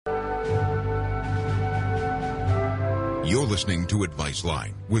You're listening to Advice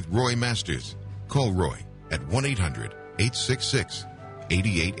Line with Roy Masters. Call Roy at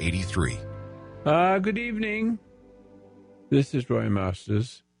 1-800-866-8883. Good evening. This is Roy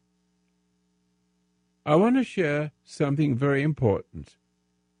Masters. I want to share something very important.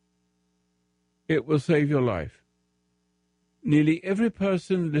 It will save your life. Nearly every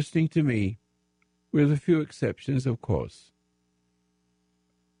person listening to me, with a few exceptions, of course,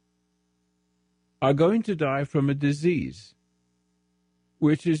 are going to die from a disease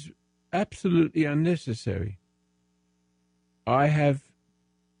which is absolutely unnecessary. I have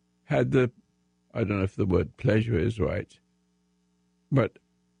had I don't know if the word pleasure is right, but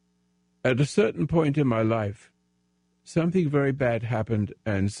at a certain point in my life, something very bad happened,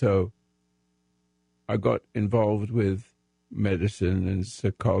 and so I got involved with medicine and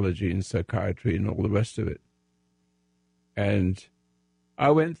psychology and psychiatry and all the rest of it. And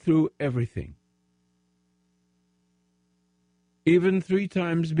I went through everything. Even 3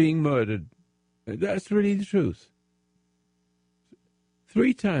 times being murdered. That's really the truth.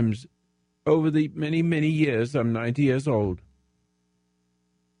 3 times over the many, many years. I'm 90 years old.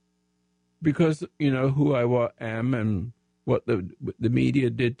 Because, who I am and what the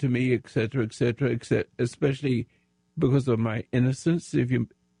media did to me, etc., especially because of my innocence. And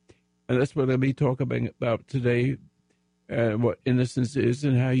that's what I'll be talking about today, what innocence is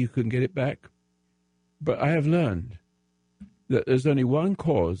and how you can get it back. But I have learned that there's only one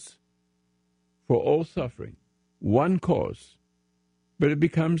cause for all suffering. One cause. But it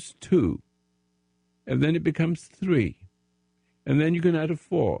becomes 2. And then it becomes 3. And then you can add a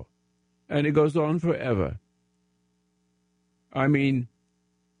 4. And it goes on forever. I mean,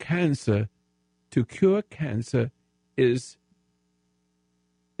 cancer, to cure cancer is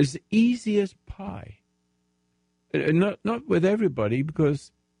as easy as pie. Not with everybody,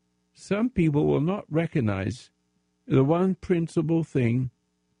 because some people will not recognize the one principal thing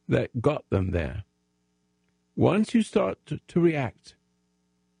that got them there. Once you start to react,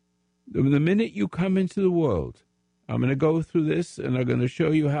 the minute you come into the world, I'm going to go through this and I'm going to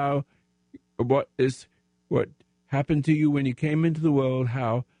show you how what happened to you when you came into the world,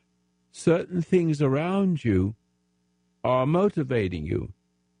 how certain things around you are motivating you,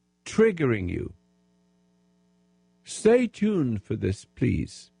 triggering you. Stay tuned for this,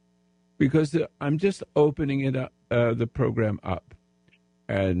 please, because I'm just opening it up, the program up,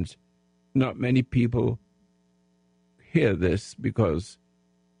 and not many people hear this because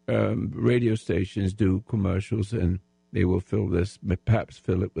radio stations do commercials and they will perhaps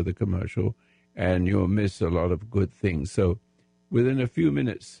fill it with a commercial, and you'll miss a lot of good things. So within a few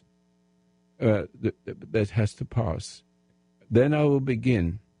minutes, that has to pass. Then I will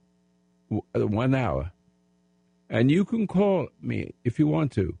begin 1 hour. And you can call me if you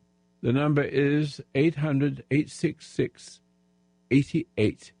want to. The number is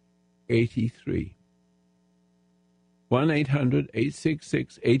 800-866-8883.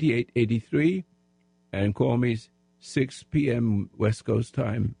 1-800-866-8883. And call me 6 p.m. West Coast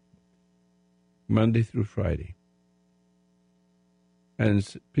time, Monday through Friday. And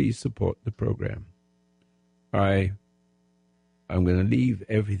please support the program. I'm going to leave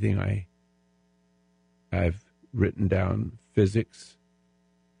everything I've written down: physics,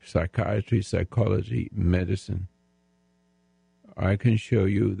 psychiatry, psychology, medicine. I can show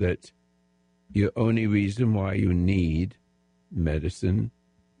you that the only reason why you need medicine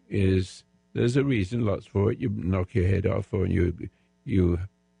is there's a reason, lots for it. You knock your head off or you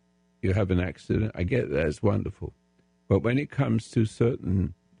have an accident. I get that. It's wonderful. But when it comes to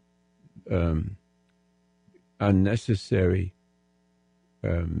certain unnecessary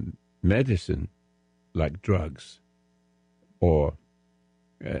medicine, like drugs, but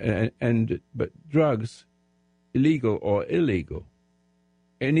drugs, illegal or illegal,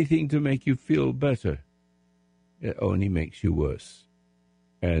 anything to make you feel better, it only makes you worse.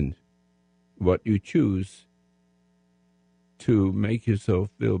 And what you choose to make yourself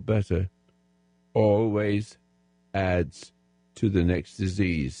feel better always adds to the next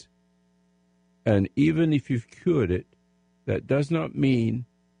disease. And even if you've cured it, that does not mean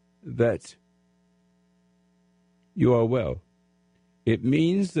that you are well. It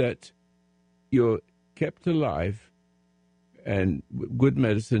means that you're kept alive, and good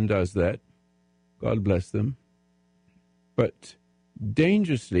medicine does that. God bless them. But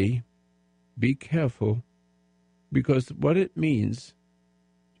dangerously, be careful, because what it means,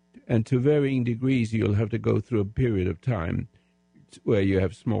 and to varying degrees, you'll have to go through a period of time where you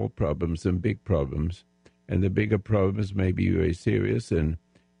have small problems and big problems, and the bigger problems may be very serious, and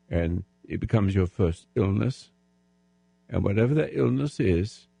it becomes your first illness. And whatever that illness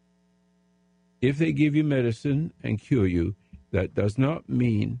is, If they give you medicine and cure you, that does not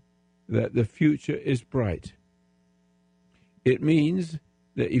mean that the future is bright. It means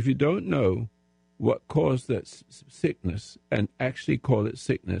that if you don't know what caused that sickness and actually call it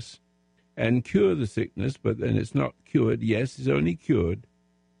sickness and cure the sickness, but then it's not cured. Yes, it's only cured,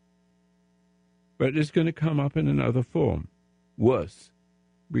 but it's going to come up in another form, worse,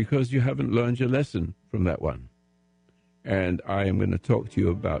 because you haven't learned your lesson from that one. And I am going to talk to you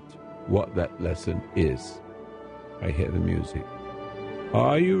about what that lesson is. I hear the music.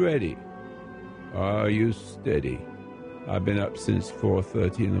 Are you ready? Are you steady? I've been up since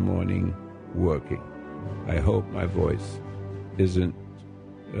 4:30 in the morning working. I hope my voice isn't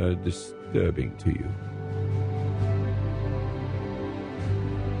disturbing to you.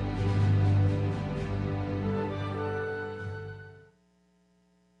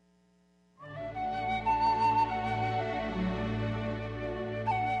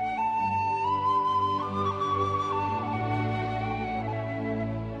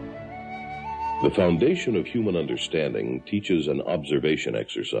 The foundation of human understanding teaches an observation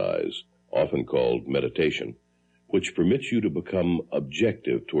exercise, often called meditation, which permits you to become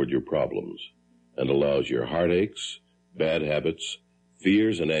objective toward your problems and allows your heartaches, bad habits,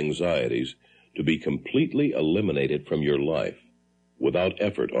 fears, and anxieties to be completely eliminated from your life without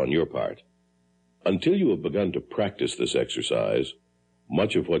effort on your part. Until you have begun to practice this exercise,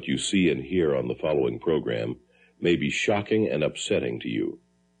 much of what you see and hear on the following program may be shocking and upsetting to you.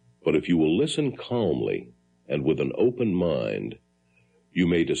 But if you will listen calmly and with an open mind, you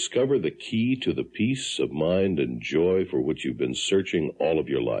may discover the key to the peace of mind and joy for which you've been searching all of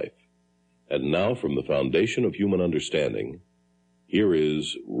your life. And now, from the foundation of human understanding, here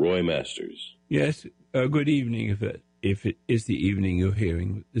is Roy Masters. Yes, good evening, if it is the evening you're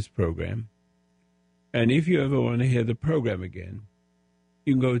hearing this program. And if you ever want to hear the program again,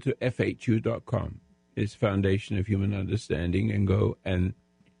 you can go to FHU.com. It's Foundation of Human Understanding, and go, and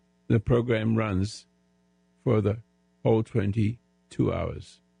the program runs for the whole 22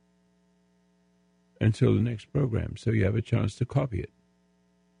 hours until the next program, so you have a chance to copy it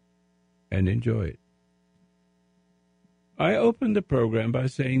and enjoy it. I opened the program by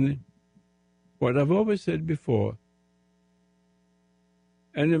saying what I've always said before,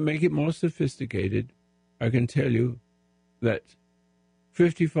 and to make it more sophisticated, I can tell you that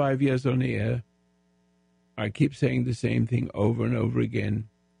 55 years on the air, I keep saying the same thing over and over again,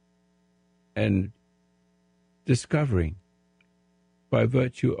 and discovering, by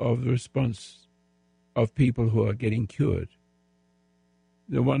virtue of the response of people who are getting cured,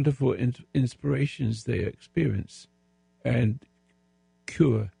 the wonderful inspirations they experience, and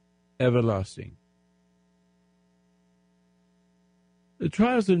cure everlasting. The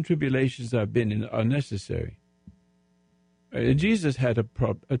trials and tribulations I've been in are necessary. Jesus had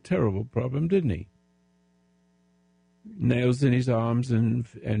a terrible problem, didn't he? Nails in his arms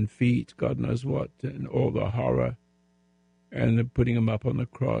and feet, God knows what, and all the horror, and the putting him up on the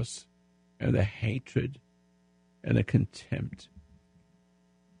cross, and the hatred, and the contempt.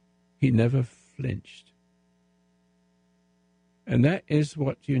 He never flinched. And that is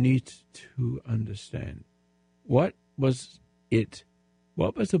what you need to understand. What was it?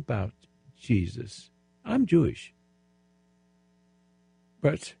 What was about Jesus? I'm Jewish,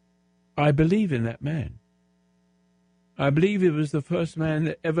 but I believe in that man. I believe he was the first man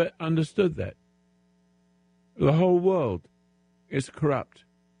that ever understood that. The whole world is corrupt.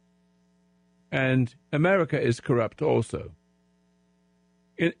 And America is corrupt also.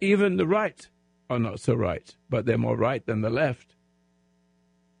 Even the right are not so right, but they're more right than the left.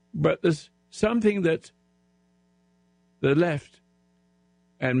 But there's something that the left,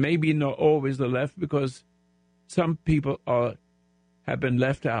 and maybe not always the left, because some people have been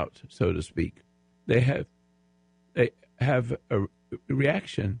left out, so to speak. They have a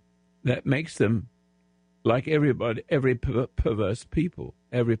reaction that makes them like everybody, every perverse people,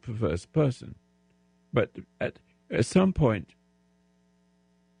 every perverse person. But at some point,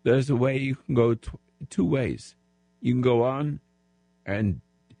 there's a way you can go two ways. You can go on and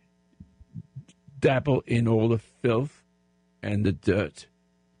dabble in all the filth and the dirt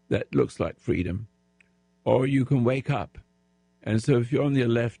that looks like freedom, or you can wake up. And so if you're on the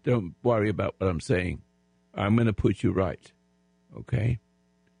left, don't worry about what I'm saying. I'm going to put you right, okay?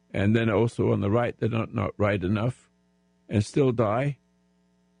 And then also on the right, they're not right enough and still die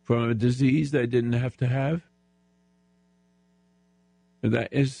from a disease they didn't have to have. And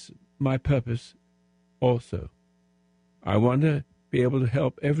that is my purpose also. I want to be able to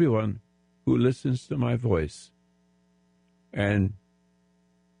help everyone who listens to my voice. And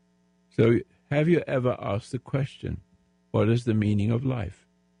so have you ever asked the question, what is the meaning of life?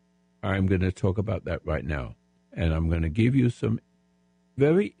 I'm going to talk about that right now. And I'm going to give you some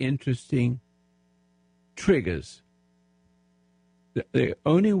very interesting triggers. The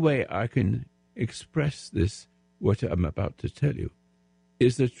only way I can express this, what I'm about to tell you,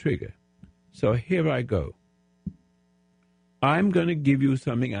 is a trigger. So here I go. I'm going to give you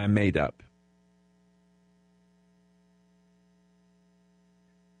something I made up.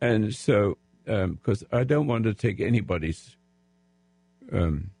 And so, because I don't want to take anybody's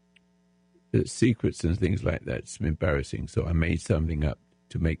secrets and things like that. It's embarrassing. So I made something up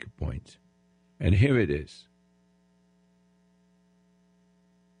to make a point. And here it is.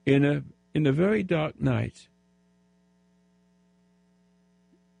 In a very dark night,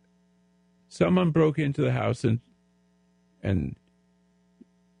 someone broke into the house and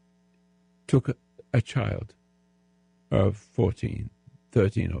took a child of 13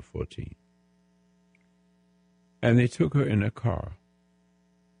 or 14. And they took her in a car.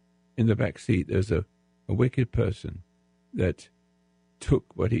 In the back seat, there's a wicked person that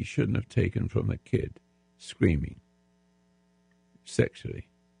took what he shouldn't have taken from the kid, screaming sexually.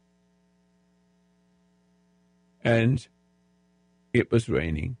 And it was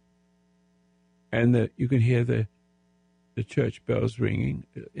raining. And you can hear the church bells ringing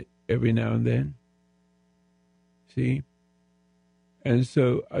every now and then. See? And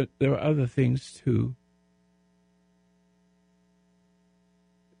so there are other things too.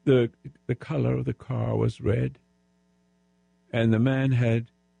 The color of the car was red, and the man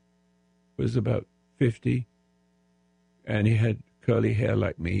was about 50, and he had curly hair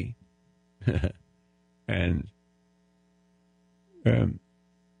like me, and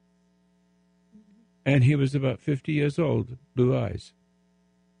he was about 50 years old, blue eyes.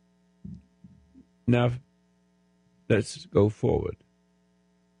 Now, let's go forward.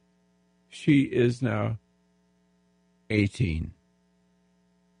 She is now 18,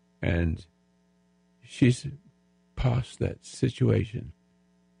 and she's past that situation,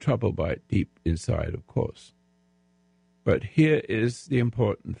 troubled by it deep inside, of course. But here is the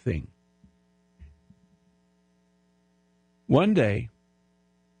important thing. One day,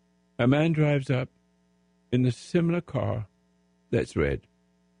 a man drives up in a similar car that's red.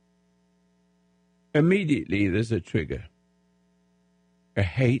 Immediately, there's a trigger, a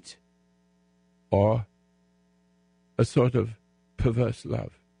hate, or a sort of perverse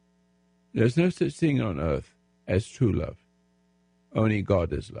love. There's no such thing on earth as true love. Only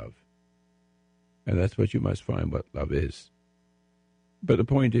God is love. And that's what you must find what love is. But the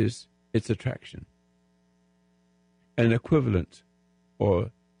point is, it's attraction. An equivalent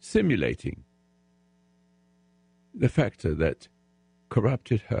or simulating the factor that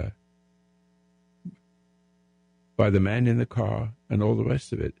corrupted her by the man in the car and all the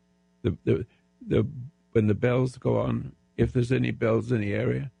rest of it. When the bells go on, if there's any bells in the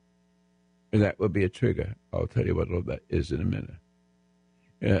area, that would be a trigger. I'll tell you what all that is in a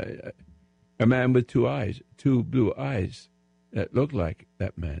minute. A man with two blue eyes that look like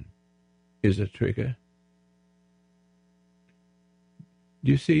that man is a trigger.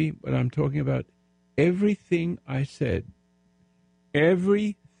 Do you see what I'm talking about? Everything that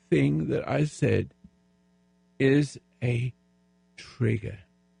I said is a trigger.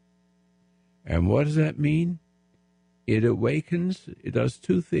 And what does that mean? It awakens, it does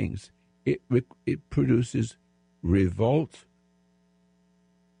two things. It produces revolt,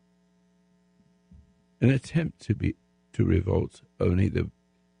 an attempt to revolt. Only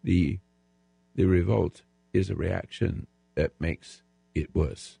the revolt is a reaction that makes it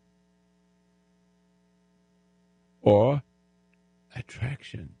worse. Or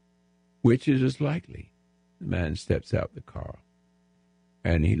attraction, which is as likely. The man steps out the car,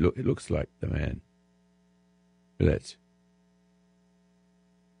 and it looks like the man that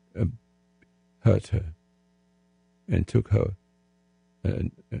hurt her and took her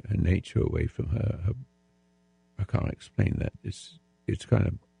nature away from her. I can't explain that. It's kind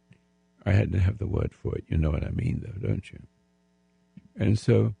of, I had to have the word for it. You know what I mean, though, don't you? And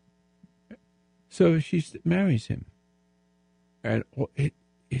so she marries him, and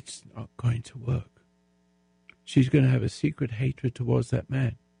it's not going to work. She's going to have a secret hatred towards that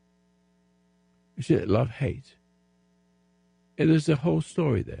man. She love-hate. And there's a whole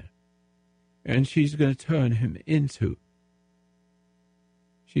story there. And she's going to turn him into.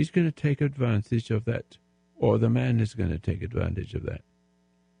 She's going to take advantage of that, or the man is going to take advantage of that.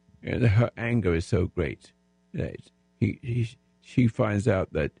 And her anger is so great that she finds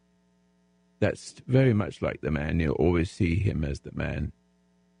out that that's very much like the man. You'll always see him as the man,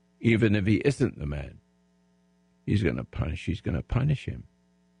 even if he isn't the man. She's going to punish him.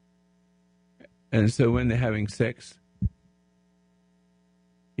 And so when they're having sex,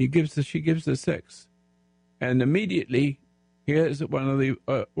 She gives the sex, and immediately, here's one of the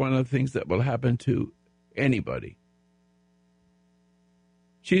things that will happen to anybody.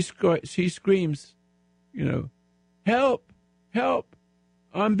 She screams, help, help!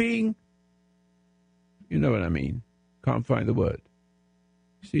 I'm being, you know what I mean? Can't find the word.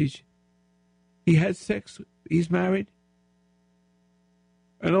 See, he had sex. He's married,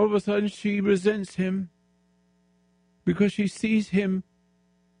 and all of a sudden she resents him because she sees him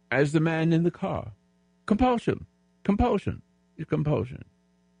as the man in the car. Compulsion. It's compulsion.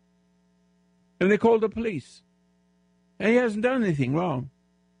 And they call the police. And he hasn't done anything wrong.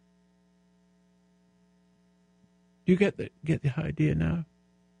 Do you get the idea now?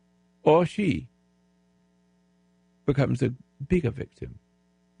 Or she becomes a bigger victim.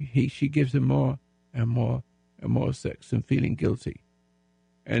 She gives him more and more and more sex and feeling guilty.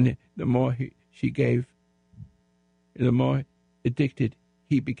 And the more she gave, the more addicted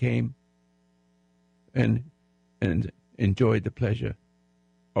he became and enjoyed the pleasure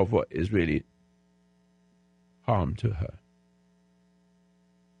of what is really harm to her.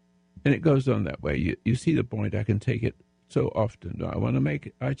 And it goes on that way. You see the point. I can take it so often. I want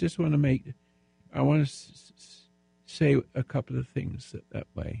to say a couple of things that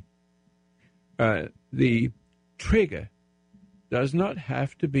way. The trigger does not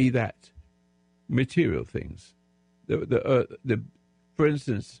have to be that material things. For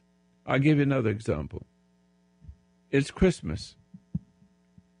instance, I'll give you another example. It's Christmas,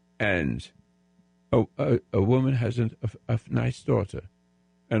 and a woman has a nice daughter,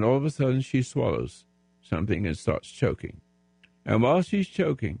 and all of a sudden she swallows something and starts choking. And while she's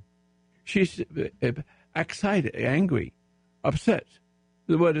choking, she's excited, angry, upset.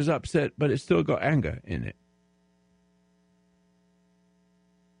 The word is upset, but it's still got anger in it.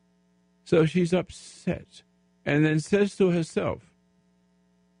 So she's upset, and then says to herself,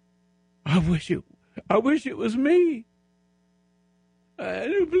 I wish it was me.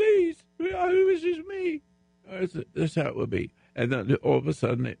 Please, I wish it was me. That's how it would be. And then all of a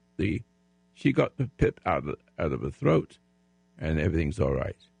sudden, she got the pip out of her throat, and everything's all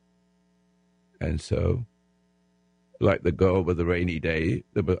right. And so, like the girl with the rainy day,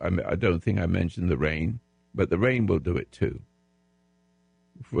 I don't think I mentioned the rain, but the rain will do it too.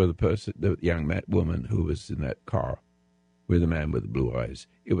 For the young woman who was in that car with the man with the blue eyes,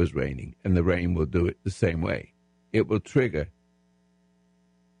 it was raining, and the rain will do it the same way. It will trigger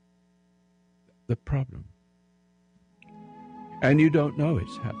the problem. And you don't know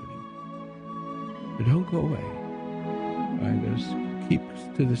it's happening. But don't go away. I'm going to keep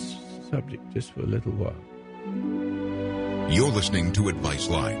to this subject just for a little while. You're listening to Advice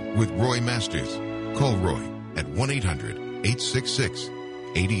Line with Roy Masters. Call Roy at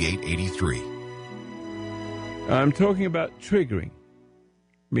 1-800-866-8883. I'm talking about triggering,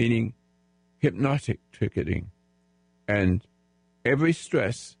 meaning hypnotic triggering. And every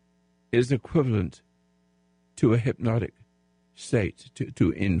stress is equivalent to a hypnotic state,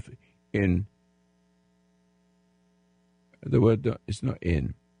 in the word is not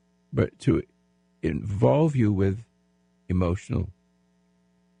in, but to involve you with emotional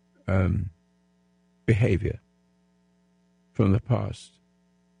behavior from the past.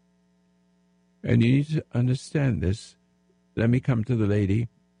 And you need to understand this. Let me come to the lady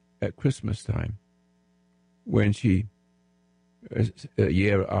at Christmas time, when she, a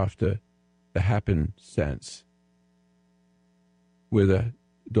year after the happenstance, with her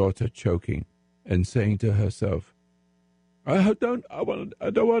daughter choking and saying to herself, I don't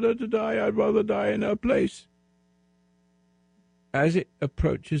want her to die. I'd rather die in her place. As it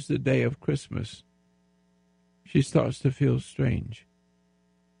approaches the day of Christmas, she starts to feel strange.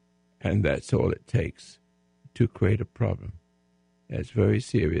 And that's all it takes to create a problem. That's very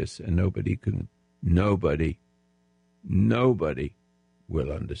serious, and nobody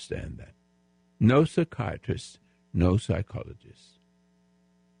will understand that. No psychiatrist, no psychologist.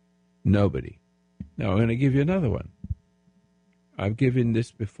 Nobody. Now I'm going to give you another one. I've given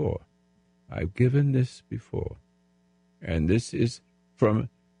this before. And this is from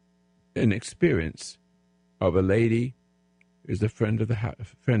an experience of a lady who's a friend of our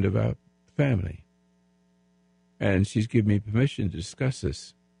family. And she's given me permission to discuss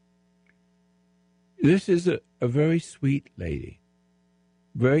this. This is a very sweet lady,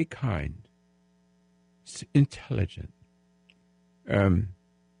 very kind, intelligent, and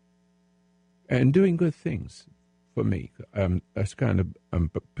doing good things for me. I'm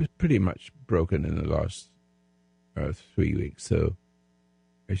pretty much broken in the last 3 weeks, so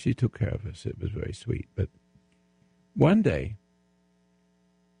she took care of us. It was very sweet. But one day,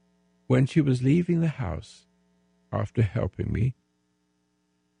 when she was leaving the house after helping me,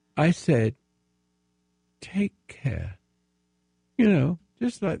 I said, take care. You know,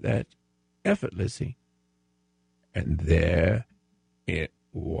 just like that, effortlessly. And there it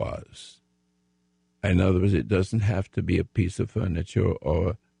was. In other words, it doesn't have to be a piece of furniture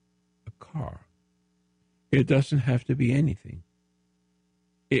or a car. It doesn't have to be anything.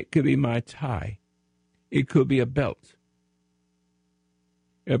 It could be my tie. It could be a belt.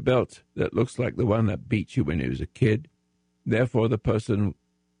 A belt that looks like the one that beat you when you was a kid. Therefore, the person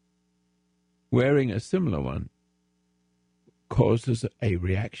wearing a similar one causes a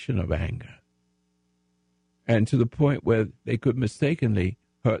reaction of anger. And to the point where they could mistakenly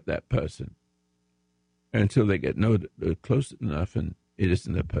hurt that person until they get close enough and it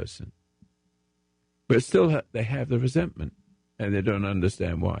isn't a person. But still they have the resentment and they don't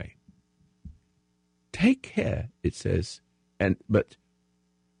understand why. Take care, it says, but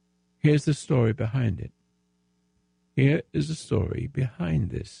here's the story behind it. Here is the story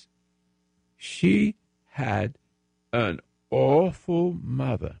behind this. She had an awful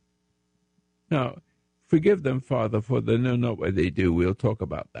mother. Now, forgive them, Father, for they know not what they do. We'll talk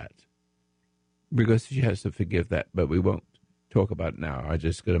about that. Because she has to forgive that, but we won't talk about it now. I'm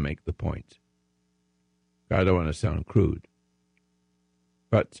just going to make the point. I don't want to sound crude.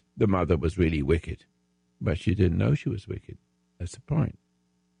 But the mother was really wicked. But she didn't know she was wicked. That's the point.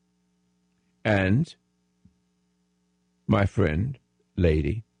 And my friend,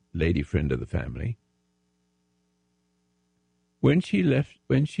 lady friend of the family, when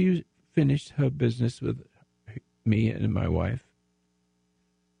she finished her business with me and my wife,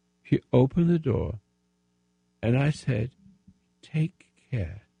 she opened the door, and I said, take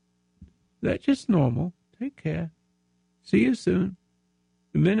care. That's just normal. Take care. See you soon.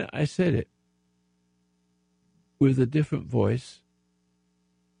 The minute I said it, with a different voice,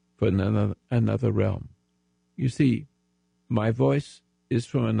 for another realm. You see, my voice is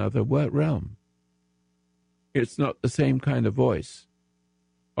from another realm. It's not the same kind of voice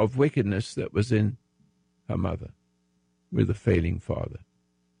of wickedness that was in her mother with a failing father,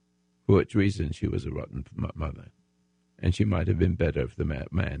 for which reason she was a rotten mother. And she might have been better if the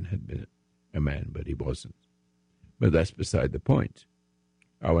man had been a man, but he wasn't. But that's beside the point.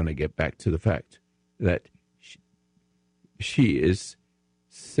 I want to get back to the fact that she is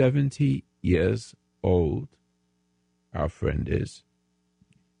 70 years old, our friend is,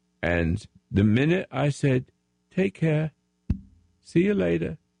 and the minute I said, take care, see you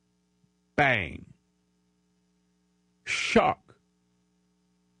later, bang, shock.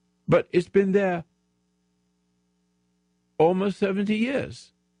 But it's been there almost 70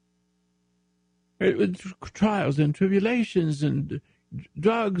 years. It was trials and tribulations and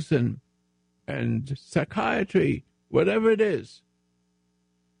drugs and psychiatry, whatever it is.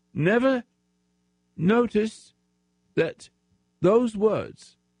 Never noticed that those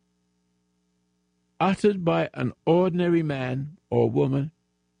words uttered by an ordinary man or woman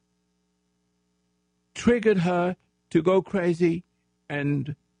triggered her to go crazy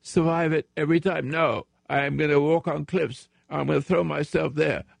and survive it every time. No, I'm going to walk on cliffs. I'm going to throw myself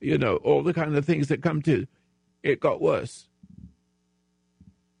there. You know, all the kind of things that come to. It got worse.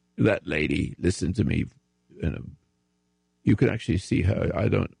 That lady listened to me. You can actually see her.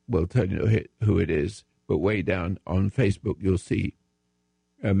 Will tell you who it is, but way down on Facebook you'll see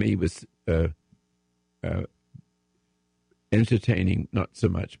me with entertaining, not so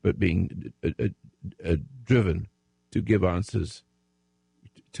much, but being driven to give answers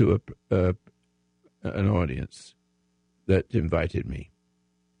to an audience that invited me.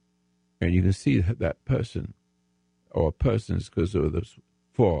 And you can see that person, or persons, because there was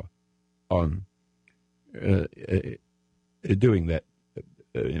 4 on doing that,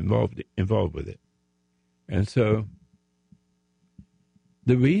 involved with it. And so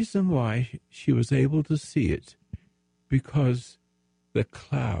the reason why she was able to see it, because the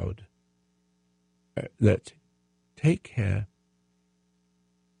cloud that take care,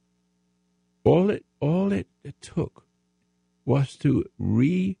 all it took was to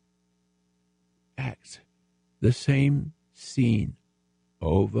react the same scene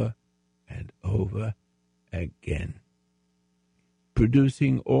over and over again,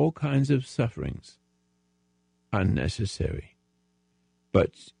 producing all kinds of sufferings, unnecessary.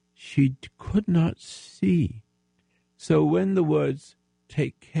 But she could not see. So when the words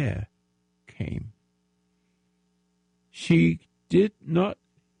take care came, she did not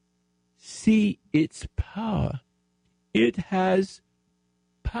see its power. It has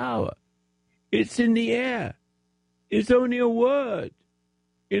power. It's in the air. It's only a word.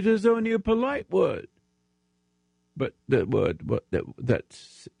 It is only a polite word. But the word, that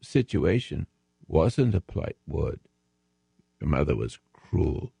situation wasn't a polite word. Her mother was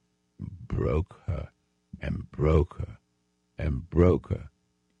cruel. broke her and broke her and broke her.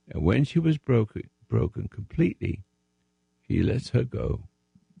 And when she was broken completely, he lets her go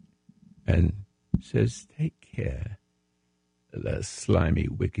and says, take care of that slimy,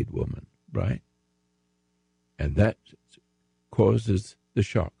 wicked woman, right? And that causes the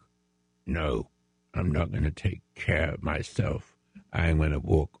shock. No, I'm not going to take care of myself. I'm going to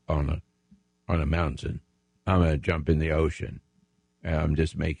walk on a mountain. I'm going to jump in the ocean. And I'm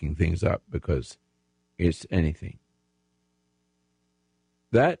just making things up because it's anything.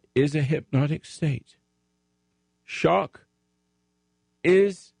 That is a hypnotic state. Shock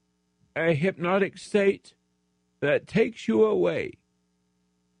is a hypnotic state that takes you away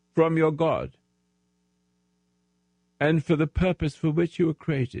from your God and for the purpose for which you were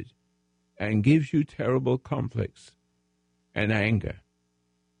created, and gives you terrible conflicts and anger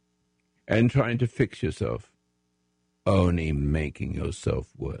and trying to fix yourself, only making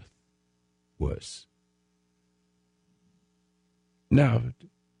yourself worse. Now,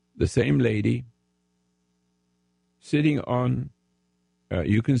 the same lady sitting on,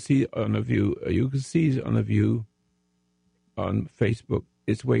 you can see on a view on Facebook.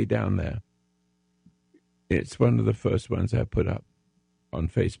 It's way down there. It's one of the first ones I put up on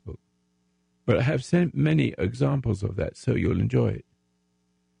Facebook. But I have sent many examples of that, so you'll enjoy it.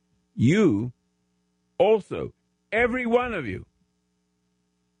 You also, every one of you,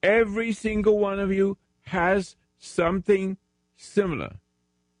 every single one of you has something similar.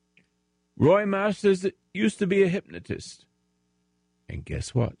 Roy Masters used to be a hypnotist. And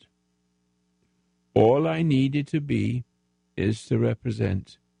guess what? All I needed to be is to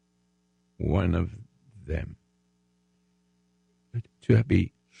represent one of them. To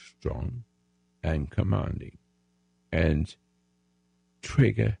be strong and commanding and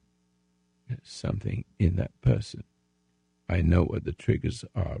trigger something in that person. I know what the triggers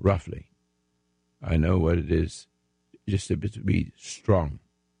are, roughly. I know what it is just to be strong.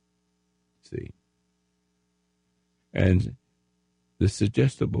 See? And the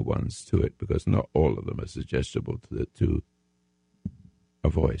suggestible ones to it, because not all of them are suggestible to a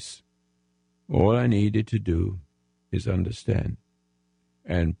voice. All I needed to do is understand.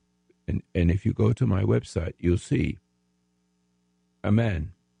 And if you go to my website, you'll see a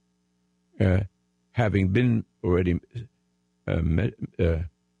man having been already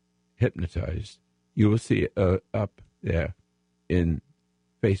hypnotized. You will see it up there in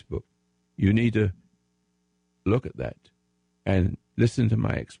Facebook. You need to look at that and listen to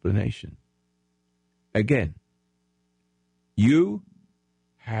my explanation. Again, you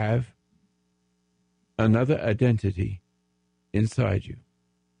have another identity inside you.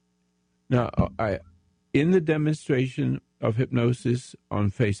 Now, in the demonstration of hypnosis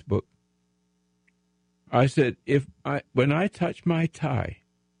on Facebook, I said, when I touch my tie,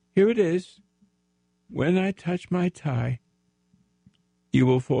 here it is, when I touch my tie, you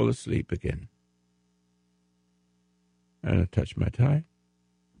will fall asleep again. And I touch my tie,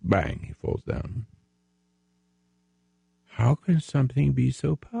 bang, he falls down. How can something be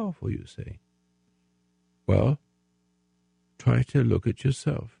so powerful, you say? Well, try to look at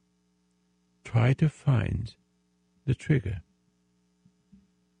yourself. Try to find the trigger.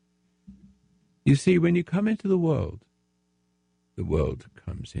 You see, when you come into the world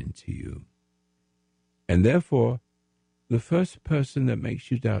comes into you. And therefore, the first person that makes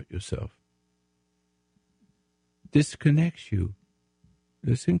you doubt yourself disconnects you.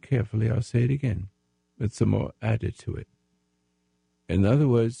 Listen carefully, I'll say it again, with some more added to it. In other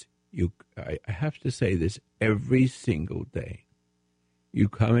words, I have to say this every single day. You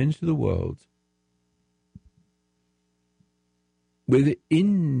come into the world with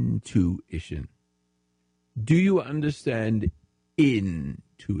intuition. Do you understand?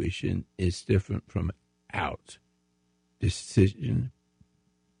 Intuition is different from out. Decision,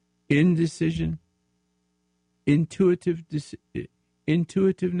 indecision,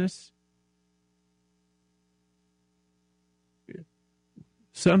 intuitiveness.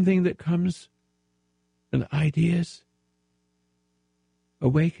 Something that comes, and ideas,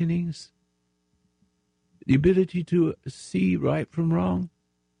 awakenings, the ability to see right from wrong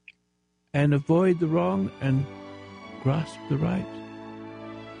and avoid the wrong and grasp the right.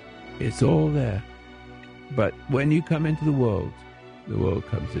 It's all there. But when you come into the world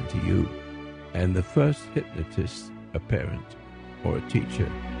comes into you. And the first hypnotist, a parent or a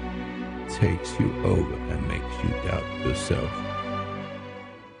teacher, takes you over and makes you doubt yourself.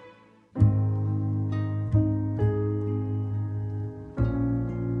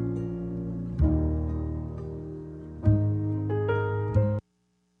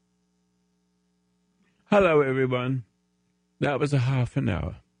 Hello, everyone. That was a half an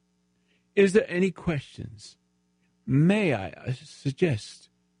hour. is there any questions? May I suggest,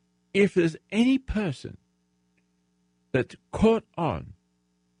 if there's any person that caught on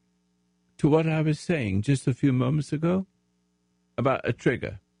to what I was saying just a few moments ago about a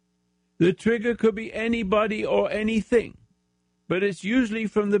trigger. The trigger could be anybody or anything, but it's usually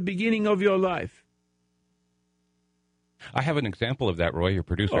from the beginning of your life. I have an example of that, Roy, your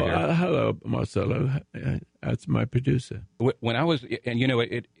producer here. Hello, Marcelo. That's my producer. When I was, and you know,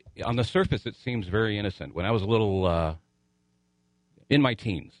 it on the surface it seems very innocent. When I was a little in my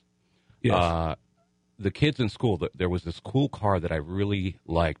teens, Yes. The kids in school, there was this cool car that I really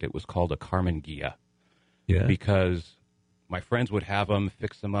liked. It was called a Carmen Ghia. Yeah. Because my friends would have them,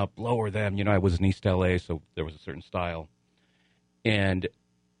 fix them up, lower them. You know, I was in East L.A., so there was a certain style. And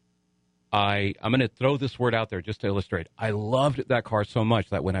I'm going to throw this word out there just to illustrate. I loved that car so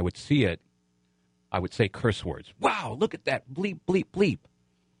much that when I would see it, I would say curse words. Wow, look at that, bleep, bleep, bleep.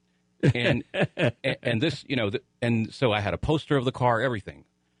 And and this, you know, and so I had a poster of the car, everything.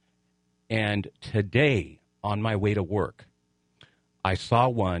 And today, on my way to work, I saw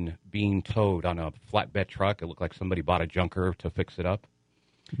one being towed on a flatbed truck. It looked like somebody bought a junker to fix it up.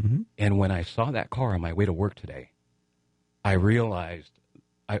 Mm-hmm. And when I saw that car on my way to work today, I realized,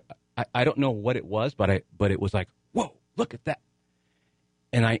 I don't know what it was, but it was like, whoa, look at that.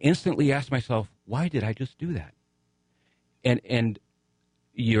 And I instantly asked myself, why did I just do that? And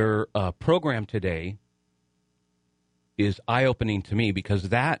your program today is eye-opening to me, because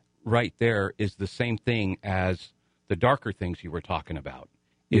that right there is the same thing as the darker things you were talking about.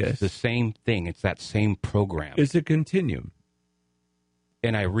 It's Yes. the same thing. It's that same program. It's a continuum.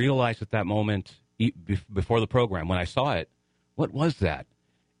 And I realized at that moment, before the program, when I saw it, what was that?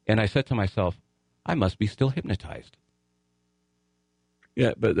 And I said to myself, I must be still hypnotized.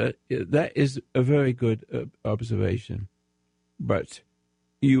 Yeah, but that is a very good observation. But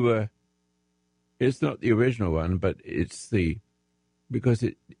it's not the original one, but it's because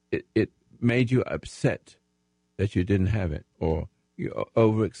it made you upset that you didn't have it, or you're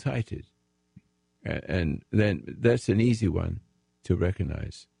overexcited. And then that's an easy one to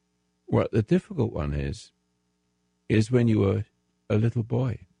recognize. What the difficult one is when you were a little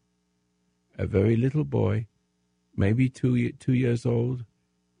boy, a very little boy, maybe 2 years old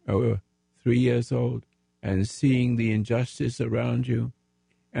or 3 years old, and seeing the injustice around you,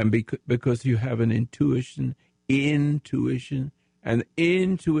 and because you have an intuition, and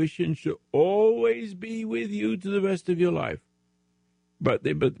intuition should always be with you to the rest of your life. But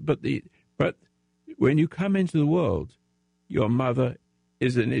when you come into the world, your mother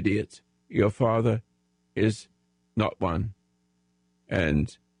is an idiot, your father is not one,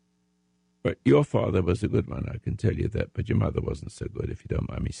 but your father was a good one, I can tell you that. But your mother wasn't so good, if you don't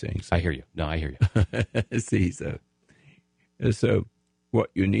mind me saying so. I hear you. No, I hear you. See, so what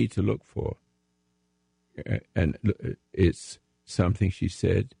you need to look for, and it's something she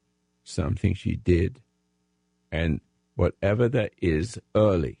said, something she did, and whatever that is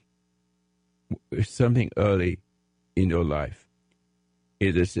early, something early in your life,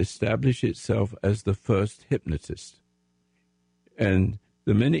 it has established itself as the first hypnotist. And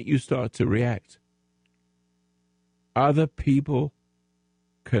the minute you start to react, other people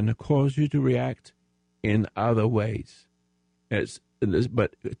can cause you to react in other ways.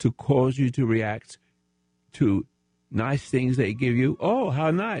 But to cause you to react to nice things they give you, oh, how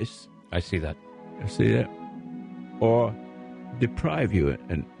nice. I see that. I see that. Or deprive you,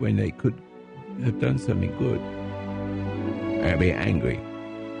 and when they could have done something good, and be angry.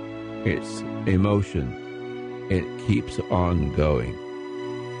 It's emotion. It keeps on going.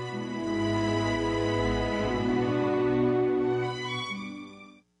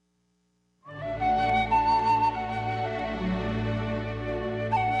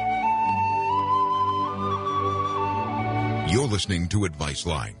 You're listening to Advice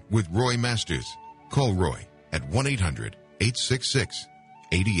Line with Roy Masters. Call Roy at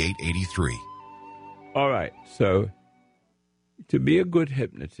 1-800-866-8883. All right, so to be a good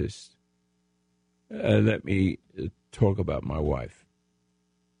hypnotist, let me talk about my wife.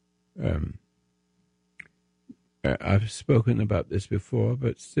 I've spoken about this before,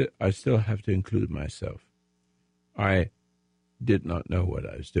 but I still have to include myself. I did not know what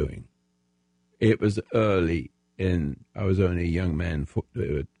I was doing. It was early I was only a young man,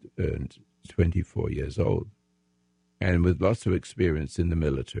 24 years old, and with lots of experience in the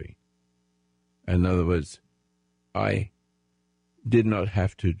military. In other words, I did not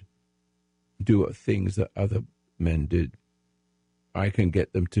have to do things that other men did. I can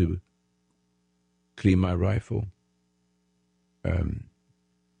get them to clean my rifle,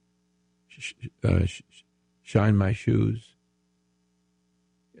 shine my shoes,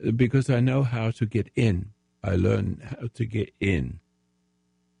 because I know how to get in. I learn how to get in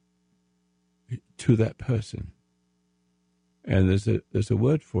to that person. And there's a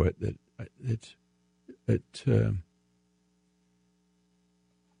word for it that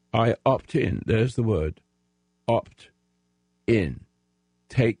I opt in. There's the word, opt in.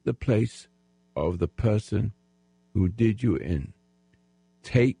 Take the place of the person who did you in.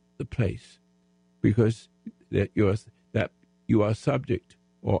 Take the place, because that you are subject,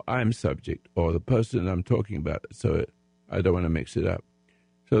 or I'm subject, or the person I'm talking about. So I don't want to mix it up.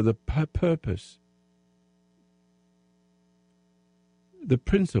 So the purpose, the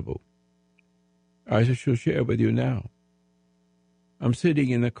principle, I shall share with you now. I'm sitting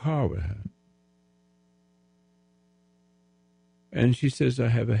in the car with her, and she says, I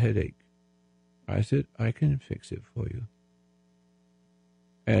have a headache. I said, I can fix it for you.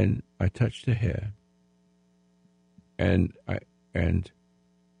 And I touched her hair, and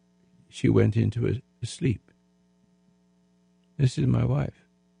she went into a sleep. This is my wife.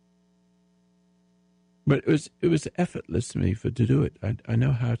 But it was effortless to me to do it. I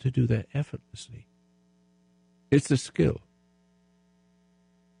know how to do that effortlessly. It's a skill,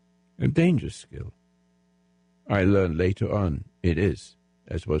 a dangerous skill. I learned later on it is.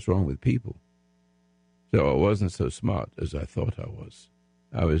 That's what's wrong with people. So I wasn't so smart as I thought I was.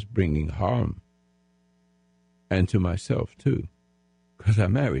 I was bringing harm, and to myself too, because I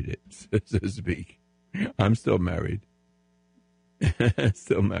married it, so to speak. I'm still married.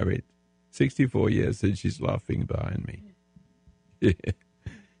 Still married. 64 years, and she's laughing behind me.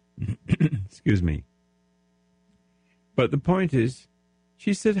 Excuse me. But the point is,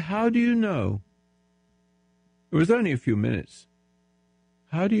 she said, how do you know? It was only a few minutes.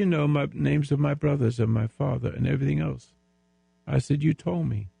 How do you know my names of my brothers and my father and everything else? I said, you told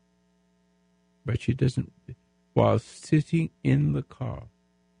me. But she doesn't. While sitting in the car,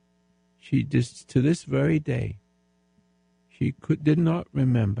 she just, to this very day, she did not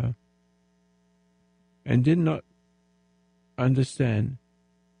remember and did not understand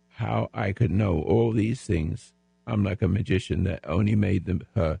how I could know all these things. I'm like a magician that only made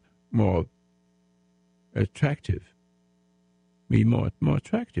her more attractive, me more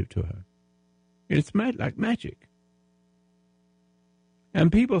attractive to her. It's like magic.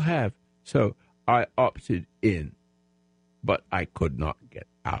 And people have. So I opted in, but I could not get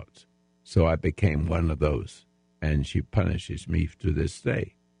out. So I became one of those, and she punishes me to this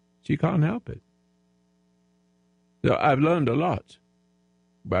day. She can't help it. So I've learned a lot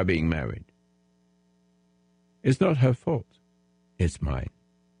by being married. It's not her fault. It's mine.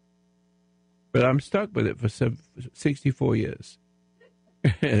 But I'm stuck with it for 64 years.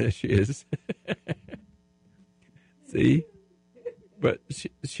 She is. See? But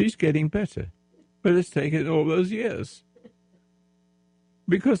she's getting better. But it's taken all those years.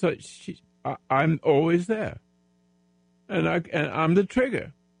 Because I'm always there. And I'm the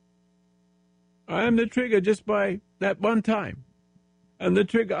trigger. I am the trigger just by that one time. And the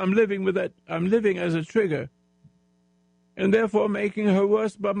trigger, I'm living with that. I'm living as a trigger. And therefore making her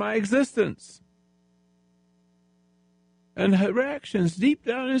worse by my existence. And her reactions deep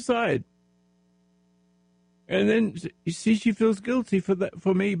down inside. And then, you see, she feels guilty for that,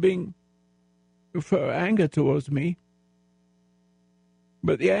 for her anger towards me.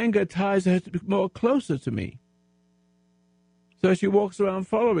 But the anger ties her more closer to me. So she walks around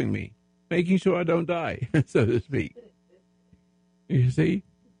following me, making sure I don't die, so to speak. You see?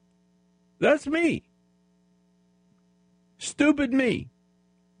 That's me. Stupid me.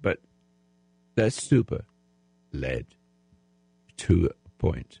 But that stupor led to a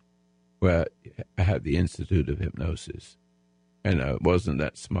point where I had the Institute of Hypnosis, and I wasn't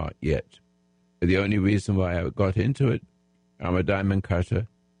that smart yet. The only reason why I got into it, I'm a diamond cutter.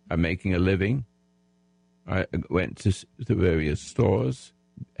 I'm making a living. I went to various stores,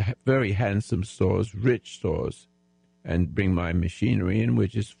 very handsome stores, rich stores, and bring my machinery in,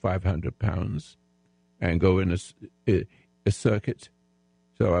 which is 500 pounds, and go in a circuit.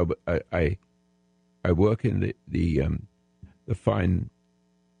 So I work in the fine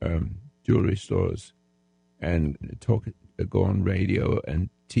jewelry stores and go on radio and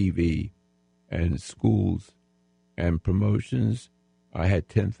TV and schools and promotions. I had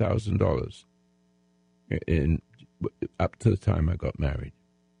 $10,000 up to the time I got married.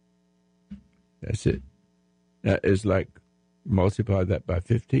 That's it. That is like, multiply that by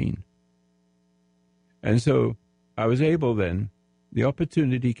 15. And so I was able then, the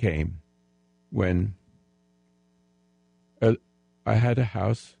opportunity came when I had a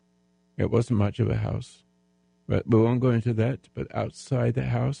house. It wasn't much of a house, but we won't go into that. But outside the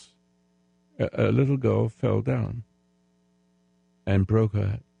house, a little girl fell down and broke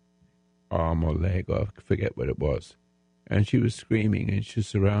her arm or leg, or I forget what it was. And she was screaming, and she was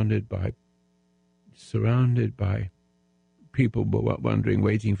surrounded by people wondering,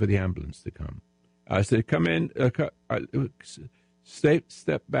 waiting for the ambulance to come. I said, come in,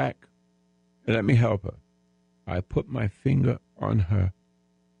 step back, and let me help her. I put my finger on her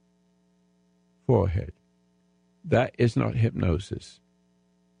forehead. That is not hypnosis.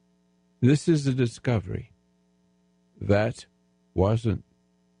 This is a discovery. That wasn't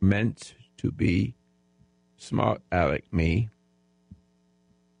meant to be smart aleck me.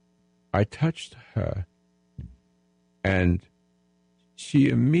 I touched her, and she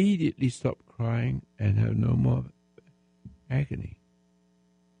immediately stopped crying and had no more agony.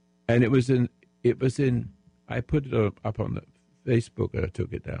 And it was in, I put it up on the Facebook, and I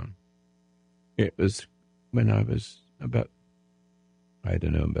took it down. It was when I was about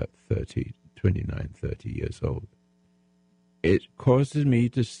 29, 30 years old. It causes me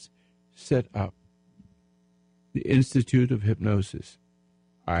to set up the Institute of Hypnosis.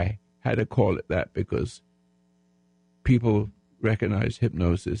 I had to call it that because people recognize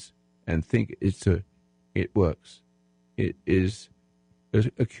hypnosis and think it works. It is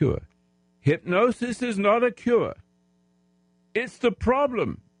a cure. Hypnosis is not a cure. It's the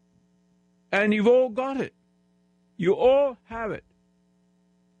problem. And you've all got it. You all have it.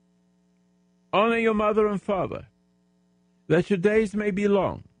 Honor your mother and father, that your days may be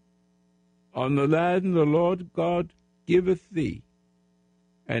long. On the land the Lord God giveth thee.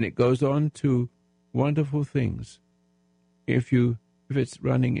 And it goes on to wonderful things. If it's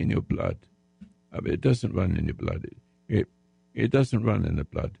running in your blood, it doesn't run in your blood. It doesn't run in the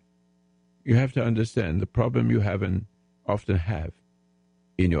blood. You have to understand the problem you have and often have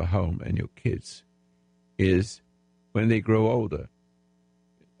in your home and your kids is when they grow older.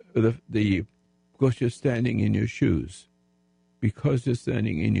 Because you're standing in your shoes. Because you're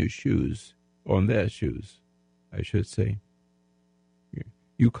standing in your shoes, on their shoes, I should say,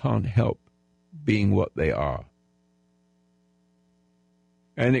 you can't help being what they are.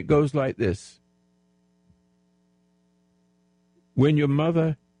 And it goes like this. When your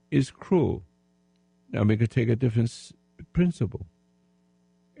mother is cruel, now we could take a different principle.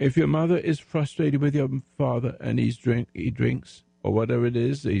 If your mother is frustrated with your father and he drinks, or whatever it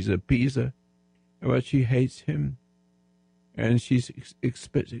is, he's a appeaser, but she hates him, and she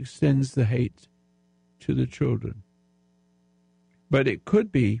extends the hate to the children. But it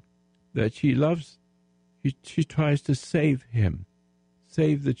could be that she tries to save him,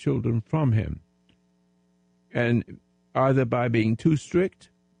 save the children from him, and either by being too strict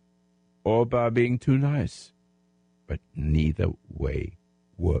or by being too nice. But neither way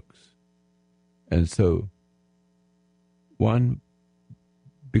works. And so one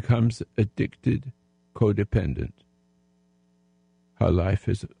becomes addicted, codependent. Her life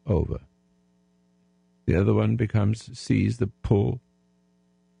is over. The other one sees the pull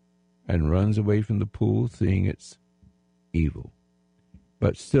and runs away from the pool, seeing it's evil.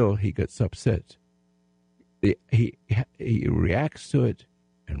 But still, he gets upset. He reacts to it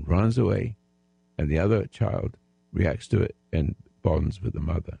and runs away, and the other child reacts to it and bonds with the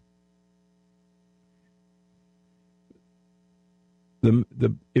mother.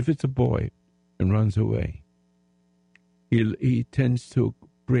 If it's a boy and runs away, he tends to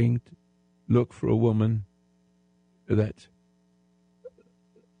look for a woman that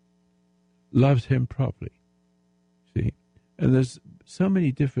loves him properly. See, and there's so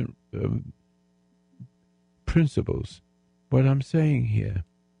many different principles. What I'm saying here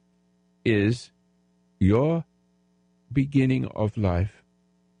is your beginning of life.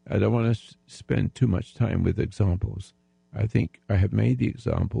 I don't want to spend too much time with examples. I think I have made the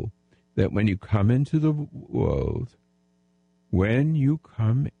example that when you come into the world, and you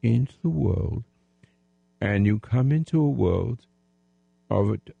come into a world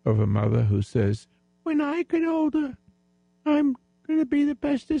of a mother who says, when I get older, I'm going to be the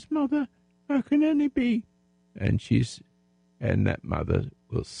bestest mother I can only be. And that mother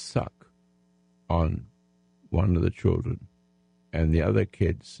will suck on one of the children, and the other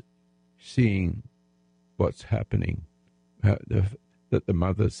kids, seeing what's happening, that the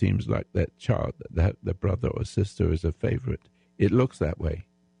mother seems like that child, that the brother or sister is a favorite. It looks that way.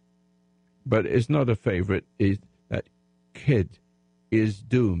 But it's not a favorite. That kid is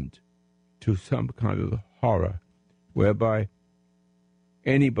doomed to some kind of horror whereby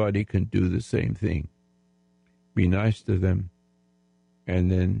anybody can do the same thing. Be nice to them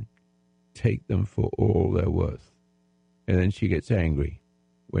and then take them for all they're worth. And then she gets angry.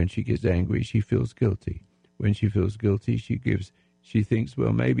 When she gets angry, she feels guilty. When she feels guilty, she thinks,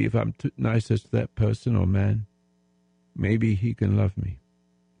 well, maybe if I'm nicer to that person or man, maybe he can love me.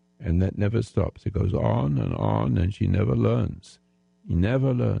 And that never stops. It goes on, and she never learns. He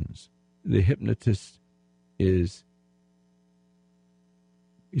never learns. The hypnotist is,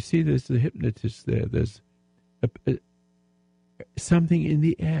 you see, there's the hypnotist there. There's something in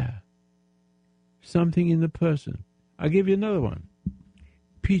the air, something in the person. I'll give you another one.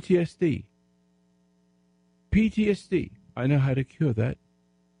 PTSD. PTSD. I know how to cure that.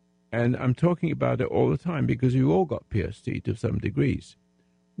 And I'm talking about it all the time because you all got PTSD to some degrees.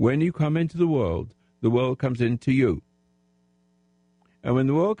 When you come into the world comes into you. And when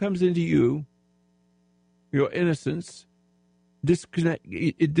the world comes into you, your innocence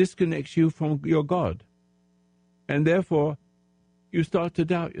disconnects you from your God. And therefore, you start to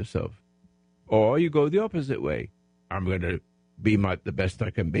doubt yourself. Or you go the opposite way. I'm going to be the best I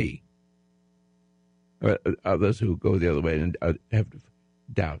can be. Others who go the other way and have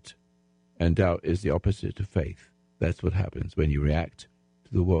doubt. And doubt is the opposite of faith. That's what happens when you react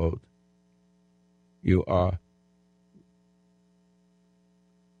to the world. You are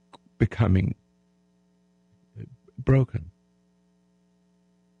becoming broken.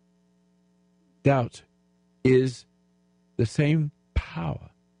 Doubt is the same power,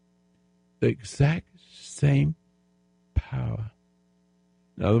 the exact same power.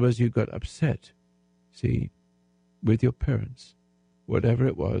 In other words, you got upset, see, with your parents, whatever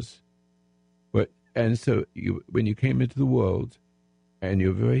it was. And so when you came into the world, and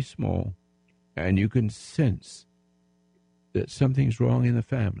you're very small, and you can sense that something's wrong in the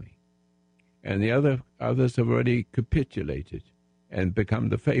family, and the others have already capitulated and become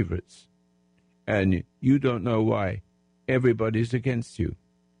the favorites, and you don't know why everybody's against you,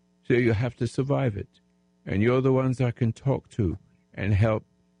 so you have to survive it, and you're the ones I can talk to and help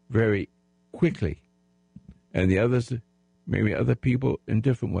very quickly, and the others, maybe other people in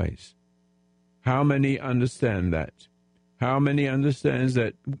different ways. How many understand that? How many understands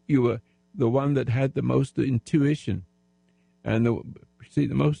that you were the one that had the most intuition, and the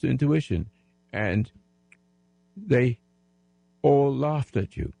most intuition, and they all laughed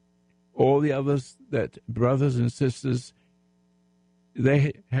at you. All the others, that brothers and sisters,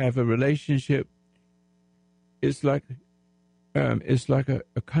 they have a relationship. It's like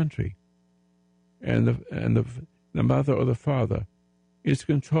a country, and the mother or the father is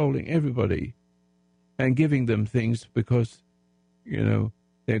controlling everybody and giving them things because,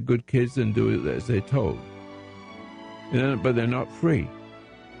 they're good kids and do it as they're told. But they're not free.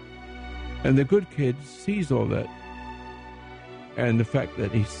 And the good kid sees all that. And the fact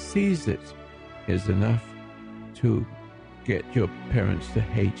that he sees it is enough to get your parents to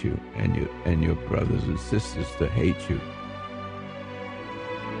hate you and your brothers and sisters to hate you.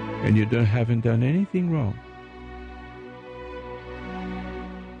 And you haven't done anything wrong.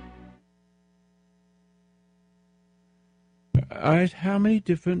 How many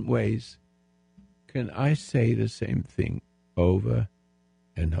different ways can I say the same thing over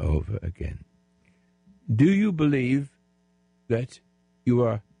and over again? Do you believe that you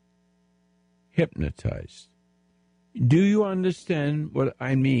are hypnotized? Do you understand what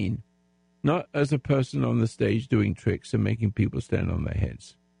I mean? Not as a person on the stage doing tricks and making people stand on their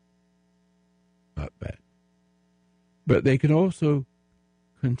heads. Not bad. But they can also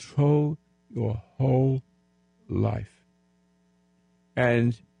control your whole life.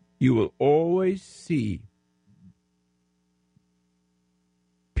 And you will always see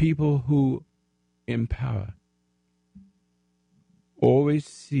people who in power. Always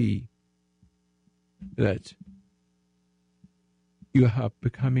see that you are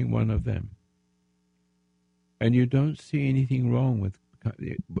becoming one of them. And you don't see anything wrong with,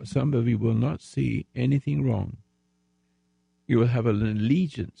 some of you will not see anything wrong. You will have an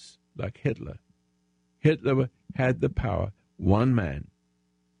allegiance like Hitler. Hitler had the power, one man,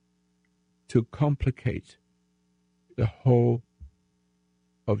 to complicate the whole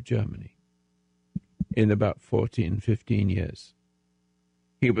of Germany in about 14, 15 years.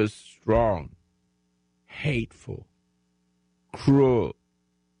 He was strong, hateful, cruel,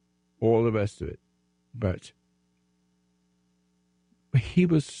 all the rest of it. But he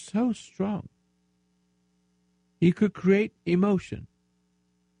was so strong. He could create emotion.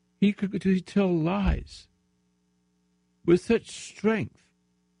 He could tell lies with such strength,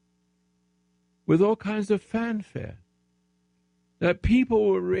 with all kinds of fanfare, that people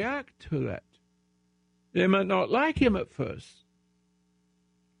will react to that. They might not like him at first,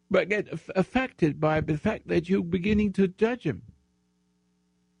 but get affected by the fact that you're beginning to judge him.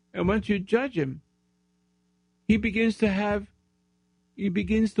 And once you judge him, he begins to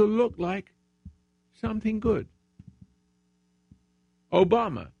look like something good.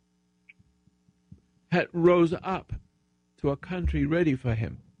 Obama had rose up to a country ready for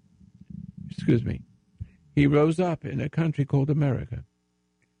him. excuse me, he rose up in a country called America.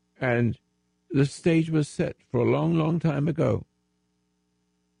 And the stage was set for a long, long time ago.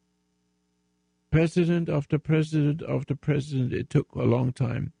 President after president after president, it took a long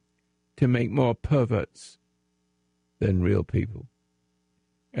time to make more perverts than real people.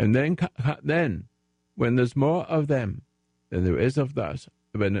 And then when there's more of them than there is of us,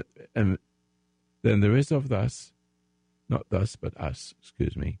 than there is of us, not thus, but us,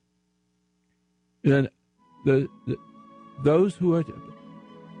 excuse me, then those who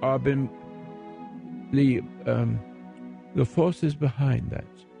are been the forces behind that,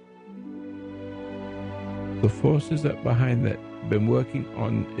 the forces that behind that been working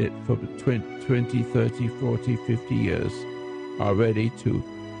on it for 20, 30, 40, 50 years are ready to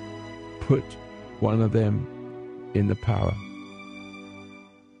put one of them in the power.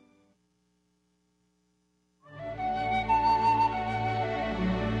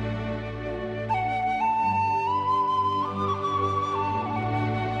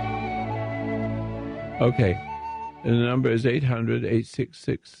 Okay, and the number is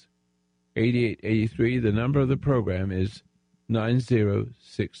 800-866-8883. The number of the program is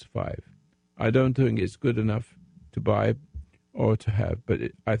 9065. I don't think it's good enough to buy or to have, but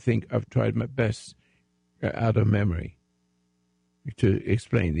I think I've tried my best out of memory to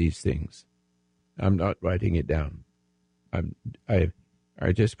explain these things. I'm not writing it down. I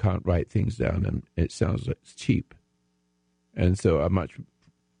just can't write things down, and it sounds like it's cheap. And so I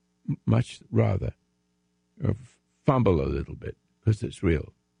much rather fumble a little bit because it's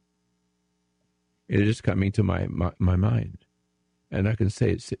real. It is coming to my mind, and I can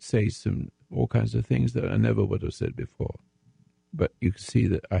say all kinds of things that I never would have said before. But you can see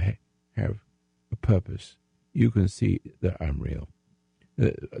that I have a purpose. You can see that I'm real.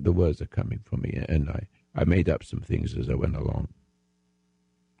 The words are coming from me, and I made up some things as I went along.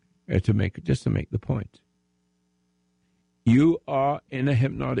 To make the point. You are in a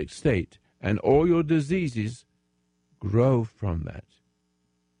hypnotic state, and all your diseases grow from that.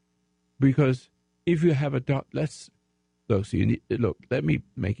 Because if you have a doctor, let me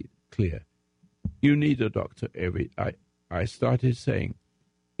make it clear. You need a doctor I started saying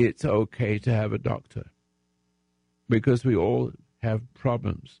it's okay to have a doctor because we all have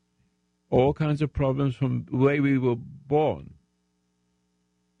problems, all kinds of problems from the way we were born.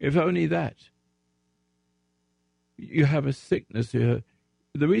 If only that. You have a sickness here.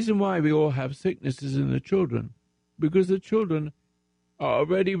 The reason why we all have sicknesses in the children, because the children are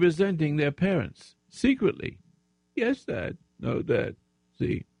already resenting their parents secretly. Yes, Dad. No, Dad.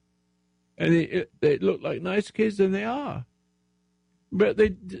 See. And they look like nice kids, and they are. But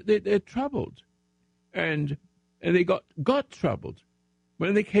they're troubled. And they got troubled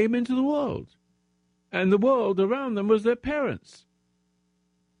when they came into the world. And the world around them was their parents.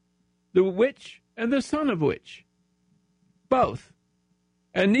 The witch and the son of witch. Both.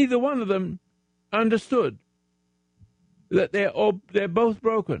 And neither one of them understood that they're both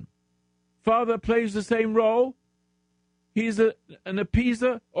broken. Father plays the same role. He's an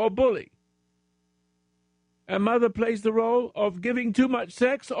appeaser or bully. And mother plays the role of giving too much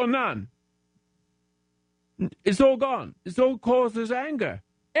sex or none. It's all gone. It all causes anger.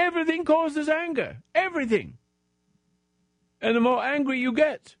 Everything causes anger. Everything. And the more angry you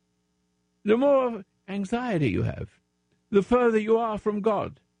get, the more anxiety you have. The further you are from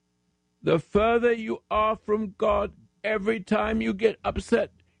God. The further you are from God every time you get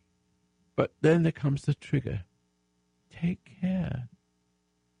upset. But then there comes the trigger. Take care.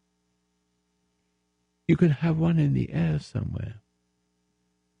 You could have one in the air somewhere.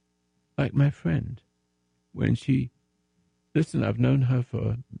 Like my friend. When listen, I've known her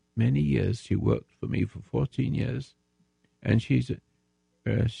for many years. She worked for me for 14 years. And she's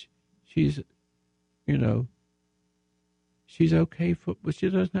okay but she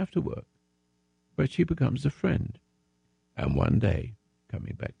doesn't have to work. But she becomes a friend. And one day,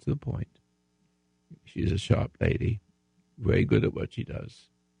 coming back to the point, she's a sharp lady, very good at what she does,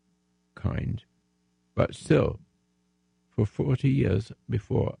 kind. But still, for 40 years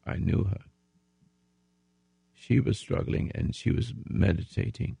before I knew her, she was struggling and she was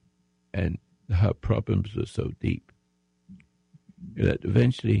meditating, and her problems were so deep that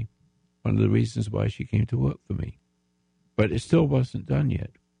eventually, one of the reasons why she came to work for me, but it still wasn't done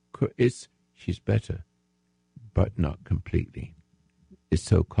yet. She's better, but not completely. It's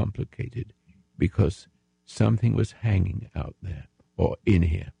so complicated because something was hanging out there or in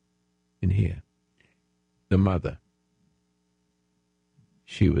here. The mother,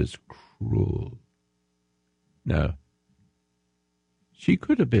 she was cruel. Now, she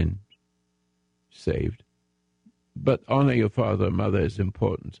could have been saved, but honor your father and mother is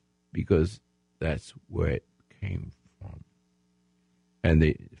important. because that's where it came from. And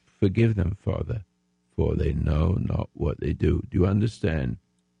they forgive them, Father, for they know not what they do. Do you understand?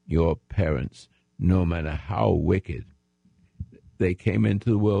 Your parents, no matter how wicked, they came into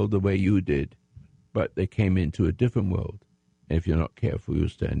the world the way you did, but they came into a different world. And if you're not careful, you'll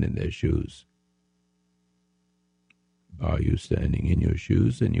stand in their shoes. Are you standing in your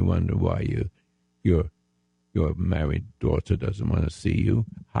shoes and you wonder why your married daughter doesn't want to see you?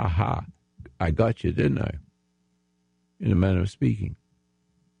 Ha ha, I got you, didn't I? In a manner of speaking.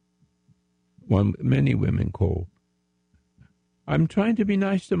 Many women call. I'm trying to be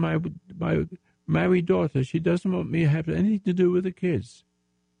nice to my married daughter. She doesn't want me to have anything to do with the kids.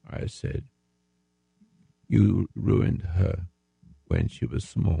 I said, you ruined her when she was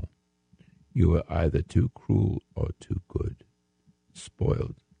small. You were either too cruel or too good,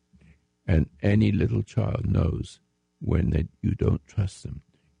 spoiled. And any little child knows when you don't trust them.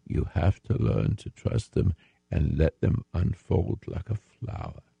 You have to learn to trust them and let them unfold like a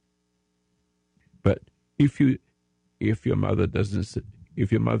flower. But if your mother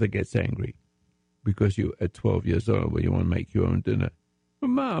gets angry because you at 12 years old when you want to make your own dinner,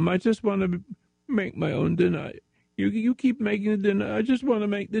 well, Mom, I just want to make my own dinner. You keep making the dinner. I just want to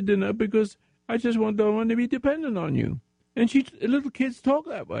make the dinner because I just don't want to be dependent on you. And little kids talk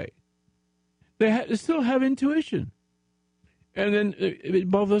that way. They still have intuition. And then it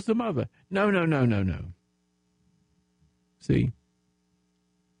bothers the mother. No. See?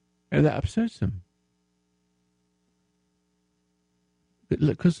 And that upsets them.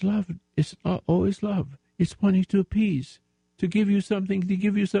 Because love is not always love. It's wanting to appease, to give you something, to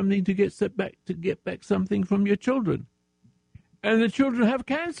get back something from your children. And the children have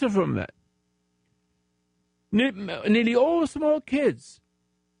cancer from that. Nearly all small kids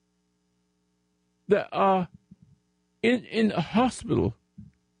that are in a hospital,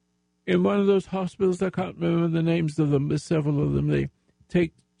 in one of those hospitals, I can't remember the names of them, there's several of them, they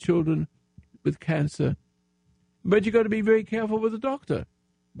take children with cancer. But you got to be very careful with the doctor.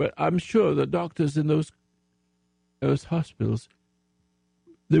 But I'm sure the doctors in those hospitals,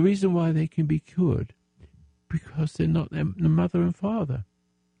 the reason why they can be cured, because they're not the mother and father.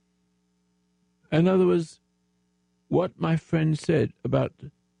 In other words, what my friend said about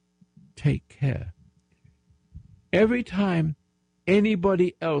take care. Every time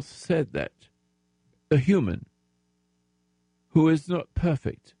anybody else said that, a human who is not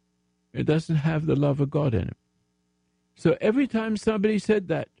perfect, it doesn't have the love of God in it. So every time somebody said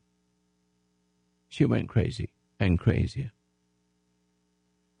that, she went crazy and crazier.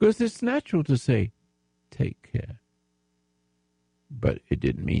 Because it's natural to say, take care. But it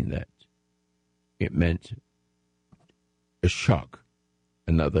didn't mean that. It meant a shock,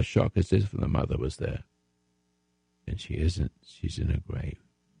 another shock, as if the mother was there. And she isn't. She's in a grave.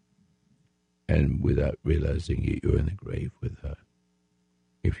 And without realizing it, you're in the grave with her.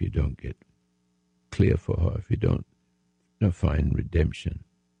 If you don't get clear for her, if you don't find redemption.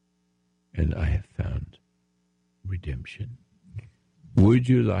 And I have found redemption. Would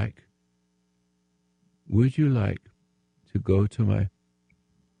you like to go to my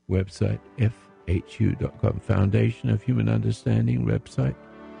website, fhu.com, Foundation of Human Understanding website?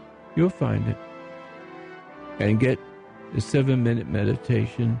 You'll find it. And get the 7-minute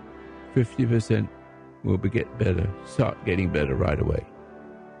meditation. 50% will get better. Start getting better right away.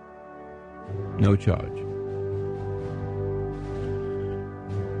 No charge.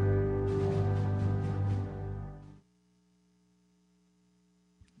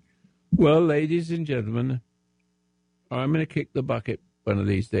 Well, ladies and gentlemen, I'm going to kick the bucket one of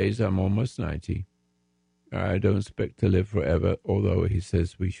these days. I'm almost 90. I don't expect to live forever, although he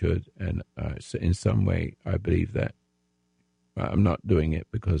says we should. And in some way, I believe that. I'm not doing it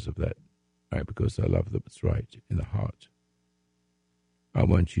because of that, because I love what's right in the heart. I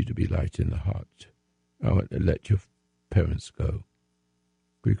want you to be light in the heart. I want to let your parents go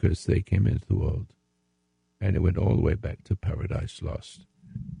because they came into the world and it went all the way back to Paradise Lost.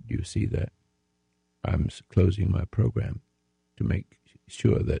 Do you see that? I'm closing my program to make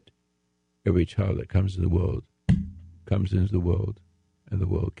sure that every child that comes into the world and the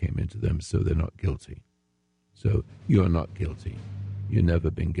world came into them, so they're not guilty. So you're not guilty. You've never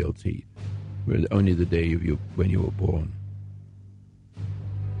been guilty. Only the day when you were born.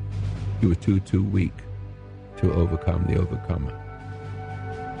 You were too weak to overcome the overcomer.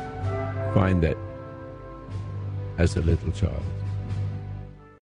 Find that as a little child.